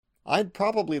I'd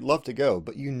probably love to go,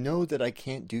 but you know that I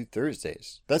can't do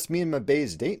Thursdays. That's me and my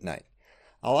Bayes date night.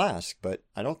 I'll ask, but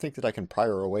I don't think that I can pry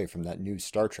her away from that new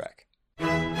Star Trek.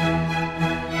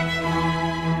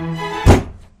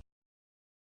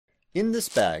 In this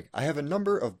bag, I have a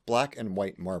number of black and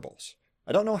white marbles.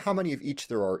 I don't know how many of each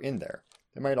there are in there.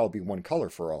 They might all be one color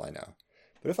for all I know.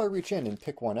 But if I reach in and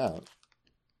pick one out,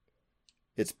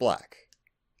 it's black.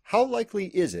 How likely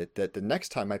is it that the next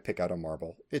time I pick out a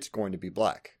marble, it's going to be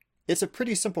black? It's a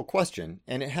pretty simple question,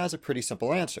 and it has a pretty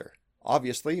simple answer.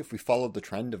 Obviously, if we follow the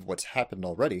trend of what's happened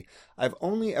already, I've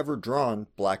only ever drawn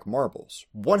black marbles.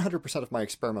 100% of my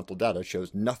experimental data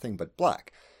shows nothing but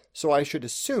black. So I should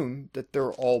assume that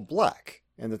they're all black,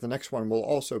 and that the next one will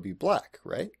also be black,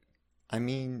 right? I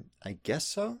mean, I guess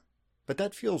so, but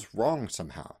that feels wrong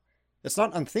somehow. It's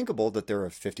not unthinkable that they're a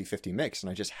 50-50 mix and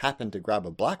I just happened to grab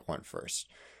a black one first,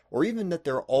 or even that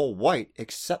they're all white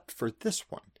except for this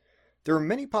one. There are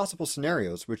many possible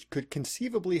scenarios which could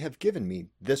conceivably have given me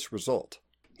this result.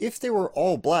 If they were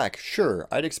all black, sure,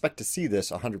 I'd expect to see this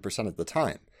 100% of the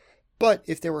time. But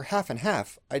if they were half and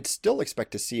half, I'd still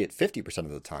expect to see it 50%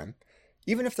 of the time.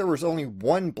 Even if there was only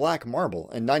one black marble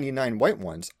and 99 white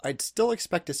ones, I'd still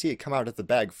expect to see it come out of the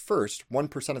bag first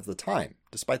 1% of the time,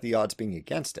 despite the odds being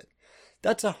against it.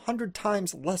 That's 100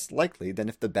 times less likely than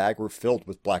if the bag were filled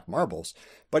with black marbles,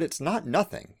 but it's not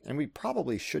nothing, and we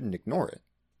probably shouldn't ignore it.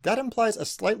 That implies a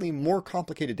slightly more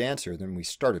complicated answer than we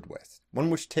started with, one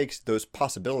which takes those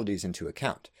possibilities into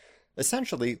account.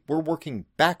 Essentially, we're working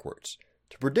backwards.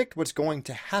 To predict what's going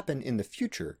to happen in the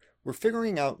future, we're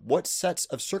figuring out what sets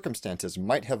of circumstances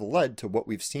might have led to what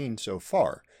we've seen so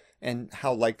far, and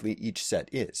how likely each set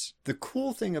is. The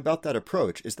cool thing about that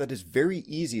approach is that it's very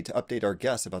easy to update our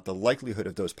guess about the likelihood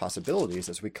of those possibilities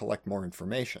as we collect more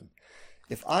information.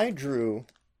 If I drew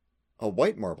a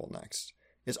white marble next,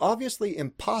 it's obviously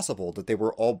impossible that they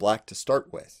were all black to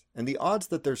start with, and the odds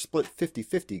that they're split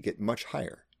 50-50 get much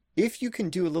higher. If you can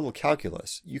do a little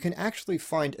calculus, you can actually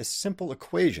find a simple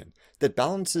equation that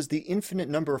balances the infinite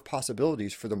number of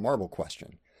possibilities for the marble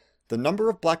question. The number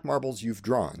of black marbles you've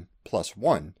drawn, plus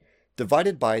 1,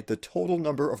 divided by the total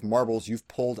number of marbles you've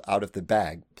pulled out of the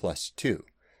bag, plus 2.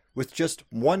 With just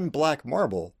one black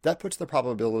marble, that puts the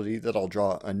probability that I'll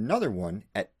draw another one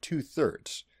at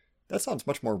 2/3. That sounds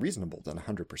much more reasonable than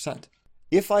 100%.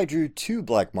 If I drew 2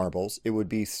 black marbles, it would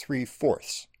be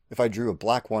 3/4. If I drew a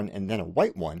black one and then a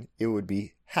white one, it would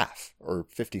be half, or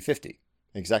 50-50,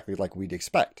 exactly like we'd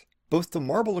expect. Both the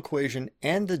marble equation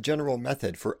and the general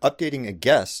method for updating a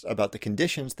guess about the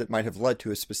conditions that might have led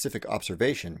to a specific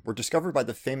observation were discovered by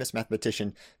the famous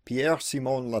mathematician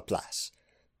Pierre-Simon Laplace,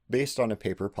 based on a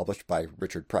paper published by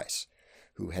Richard Price,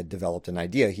 who had developed an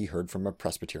idea he heard from a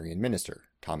Presbyterian minister,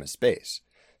 Thomas Bayes.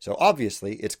 So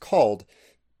obviously it's called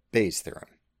Bayes' theorem,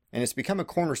 and it's become a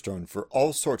cornerstone for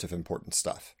all sorts of important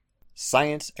stuff.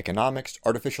 Science, economics,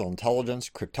 artificial intelligence,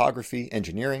 cryptography,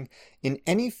 engineering, in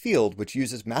any field which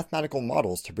uses mathematical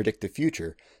models to predict the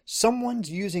future,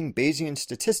 someone's using Bayesian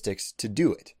statistics to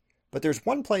do it. But there's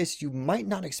one place you might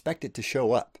not expect it to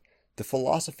show up, the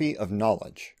philosophy of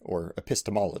knowledge, or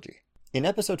epistemology. In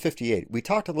episode 58, we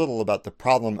talked a little about the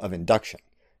problem of induction,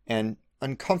 an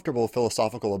uncomfortable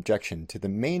philosophical objection to the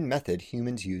main method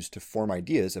humans use to form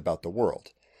ideas about the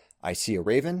world. I see a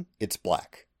raven, it's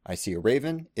black. I see a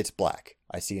raven, it's black.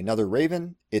 I see another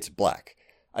raven, it's black.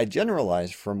 I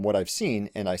generalize from what I've seen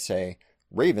and I say,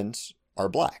 ravens are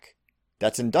black.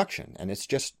 That's induction, and it's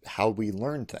just how we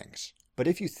learn things. But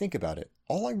if you think about it,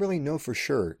 all I really know for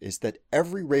sure is that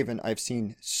every raven I've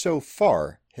seen so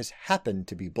far has happened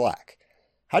to be black.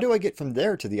 How do I get from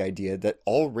there to the idea that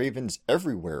all ravens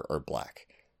everywhere are black?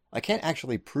 I can't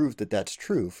actually prove that that's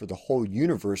true for the whole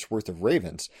universe worth of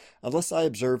ravens unless I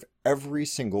observe every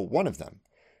single one of them.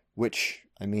 Which,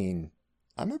 I mean,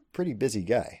 I'm a pretty busy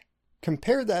guy.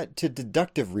 Compare that to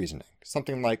deductive reasoning,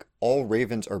 something like all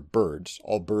ravens are birds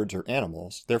are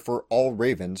animals, therefore all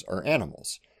ravens are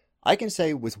animals. I can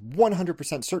say with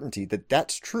 100% certainty that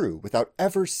that's true without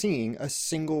ever seeing a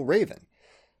single raven.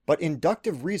 But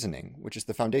inductive reasoning, which is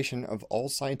the foundation of all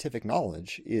scientific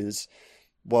knowledge, is,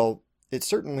 well, it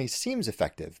certainly seems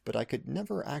effective, but I could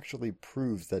never actually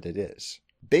prove that it is.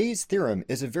 Bayes' theorem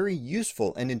is a very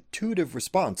useful and intuitive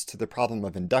response to the problem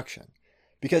of induction,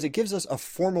 because it gives us a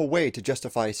formal way to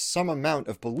justify some amount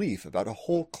of belief about a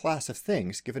whole class of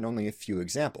things given only a few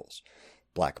examples.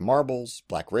 Black marbles,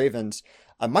 black ravens.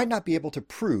 I might not be able to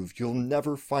prove you'll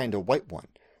never find a white one,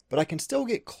 but I can still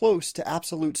get close to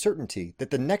absolute certainty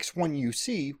that the next one you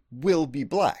see will be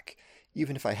black,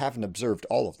 even if I haven't observed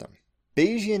all of them.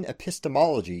 Bayesian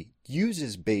epistemology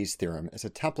uses Bayes' theorem as a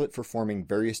template for forming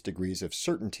various degrees of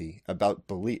certainty about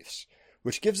beliefs.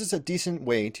 which gives us a decent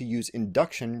way to use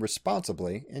induction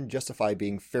responsibly and justify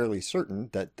being fairly certain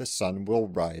that the sun will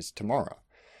rise tomorrow,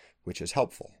 which is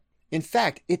helpful. In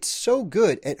fact, it's so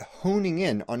good at honing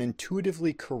in on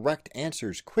intuitively correct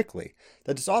answers quickly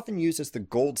that it's often used as the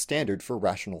gold standard for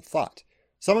rational thought.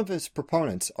 Some of its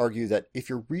proponents argue that if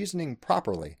you're reasoning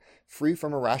properly, free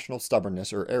from irrational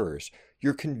stubbornness or errors,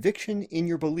 your conviction in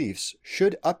your beliefs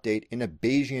should update in a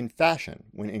Bayesian fashion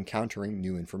when encountering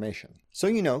new information.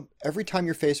 So every time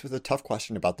you're faced with a tough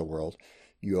question about the world,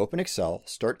 you open Excel,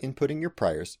 start inputting your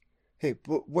priors. Hey,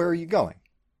 but where are you going?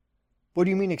 What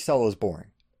do you mean Excel is boring?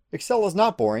 Excel is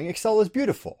not boring, Excel is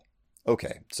beautiful.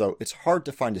 Okay, so it's hard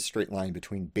to find a straight line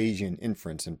between Bayesian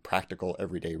inference and practical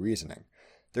everyday reasoning.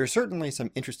 There are certainly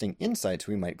some interesting insights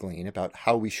we might glean about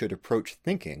how we should approach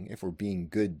thinking if we're being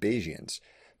good Bayesians,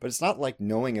 but it's not like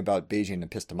knowing about Bayesian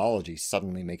epistemology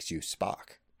suddenly makes you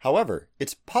Spock. However,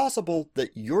 it's possible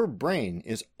that your brain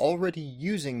is already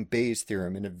using Bayes'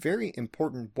 theorem in a very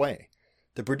important way.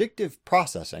 The predictive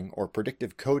processing or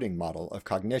predictive coding model of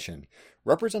cognition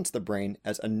represents the brain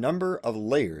as a number of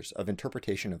layers of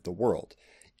interpretation of the world,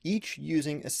 each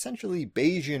using essentially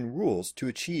Bayesian rules to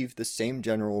achieve the same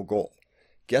general goal.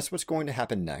 Guess what's going to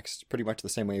happen next, pretty much the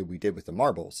same way we did with the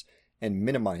marbles, and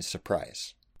minimize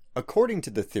surprise. According to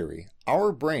the theory,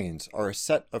 our brains are a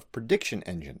set of prediction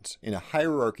engines in a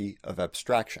hierarchy of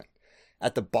abstraction.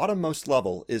 At the bottommost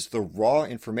level is the raw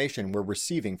information we're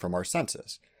receiving from our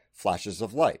senses. Flashes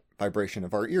of light, vibration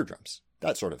of our eardrums,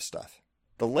 that sort of stuff.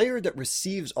 The layer that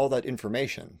receives all that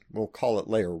information, we'll call it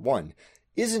layer 1,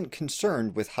 isn't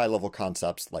concerned with high-level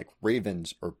concepts like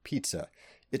ravens or pizza.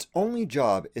 Its only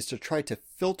job is to try to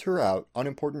filter out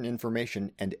unimportant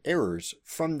information and errors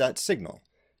from that signal,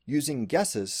 using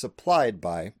guesses supplied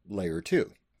by layer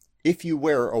 2. If you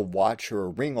wear a watch or a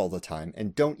ring all the time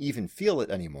and don't even feel it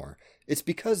anymore, it's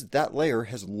because that layer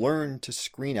has learned to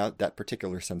screen out that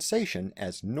particular sensation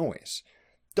as noise.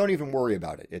 Don't even worry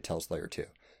about it, it tells layer 2.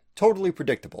 Totally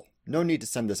predictable. No need to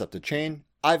send this up the chain.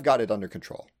 I've got it under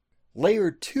control.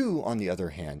 Layer 2, on the other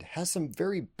hand, has some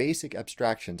very basic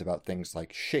abstractions about things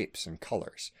like shapes and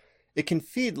colors. It can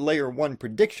feed layer 1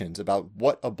 predictions about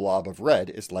what a blob of red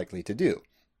is likely to do.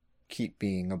 Keep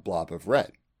being a blob of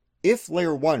red. If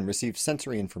layer 1 receives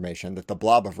sensory information that the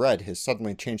blob of red has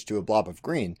suddenly changed to a blob of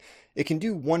green, it can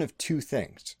do one of two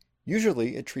things.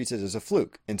 Usually it treats it as a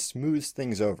fluke and smooths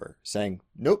things over, saying,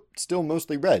 nope, still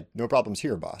mostly red, no problems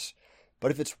here, boss.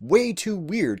 But if it's way too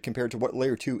weird compared to what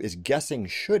layer 2 is guessing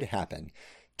should happen,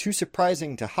 too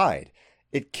surprising to hide,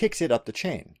 it kicks it up the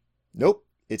chain. Nope,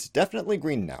 it's definitely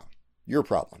green now. Your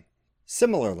problem.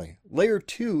 Similarly, layer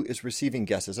 2 is receiving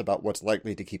guesses about what's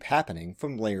likely to keep happening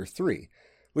from layer 3,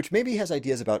 which maybe has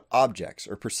ideas about objects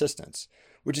or persistence,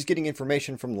 which is getting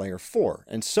information from layer 4,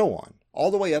 and so on, all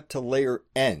the way up to layer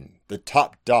N, the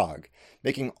top dog,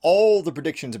 making all the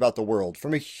predictions about the world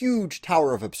from a huge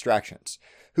tower of abstractions,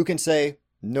 who can say,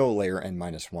 no layer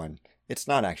N-1, it's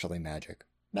not actually magic.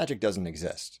 Magic doesn't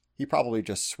exist. He probably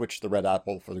just switched the red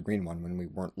apple for the green one when we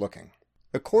weren't looking.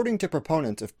 According to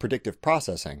proponents of predictive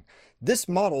processing, this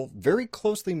model very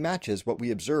closely matches what we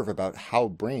observe about how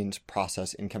brains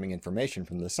process incoming information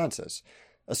from the senses,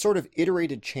 a sort of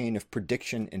iterated chain of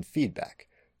prediction and feedback.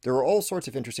 There are all sorts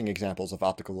of interesting examples of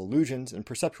optical illusions and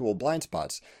perceptual blind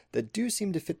spots that do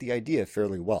seem to fit the idea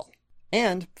fairly well.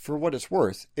 And, for what it's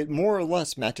worth, it more or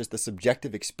less matches the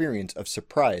subjective experience of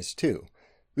surprise too.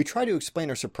 We try to explain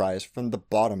our surprise from the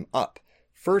bottom up,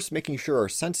 first making sure our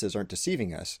senses aren't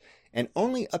deceiving us, and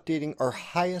only updating our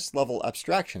highest level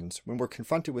abstractions when we're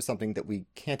confronted with something that we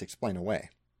can't explain away.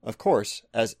 Of course,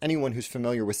 as anyone who's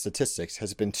familiar with statistics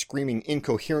has been screaming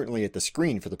incoherently at the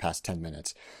screen for the past 10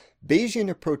 minutes, Bayesian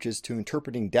approaches to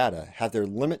interpreting data have their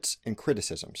limits and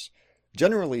criticisms.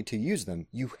 Generally, to use them,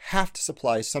 you have to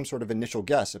supply some sort of initial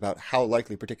guess about how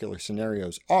likely particular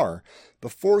scenarios are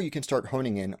before you can start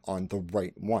honing in on the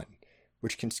right one,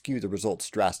 which can skew the results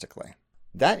drastically.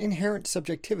 That inherent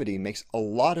subjectivity makes a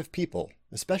lot of people,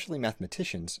 especially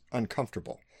mathematicians,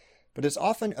 uncomfortable, but it's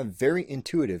often a very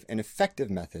intuitive and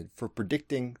effective method for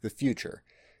predicting the future,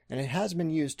 and it has been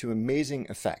used to amazing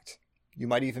effect. You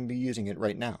might even be using it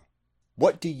right now.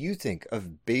 What do you think of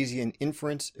Bayesian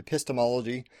inference,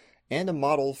 epistemology, and a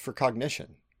model for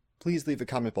cognition? Please leave a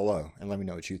comment below and let me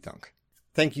know what you think.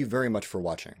 Thank you very much for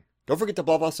watching. Don't forget to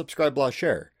blah blah subscribe blah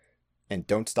share, and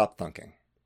don't stop thunking.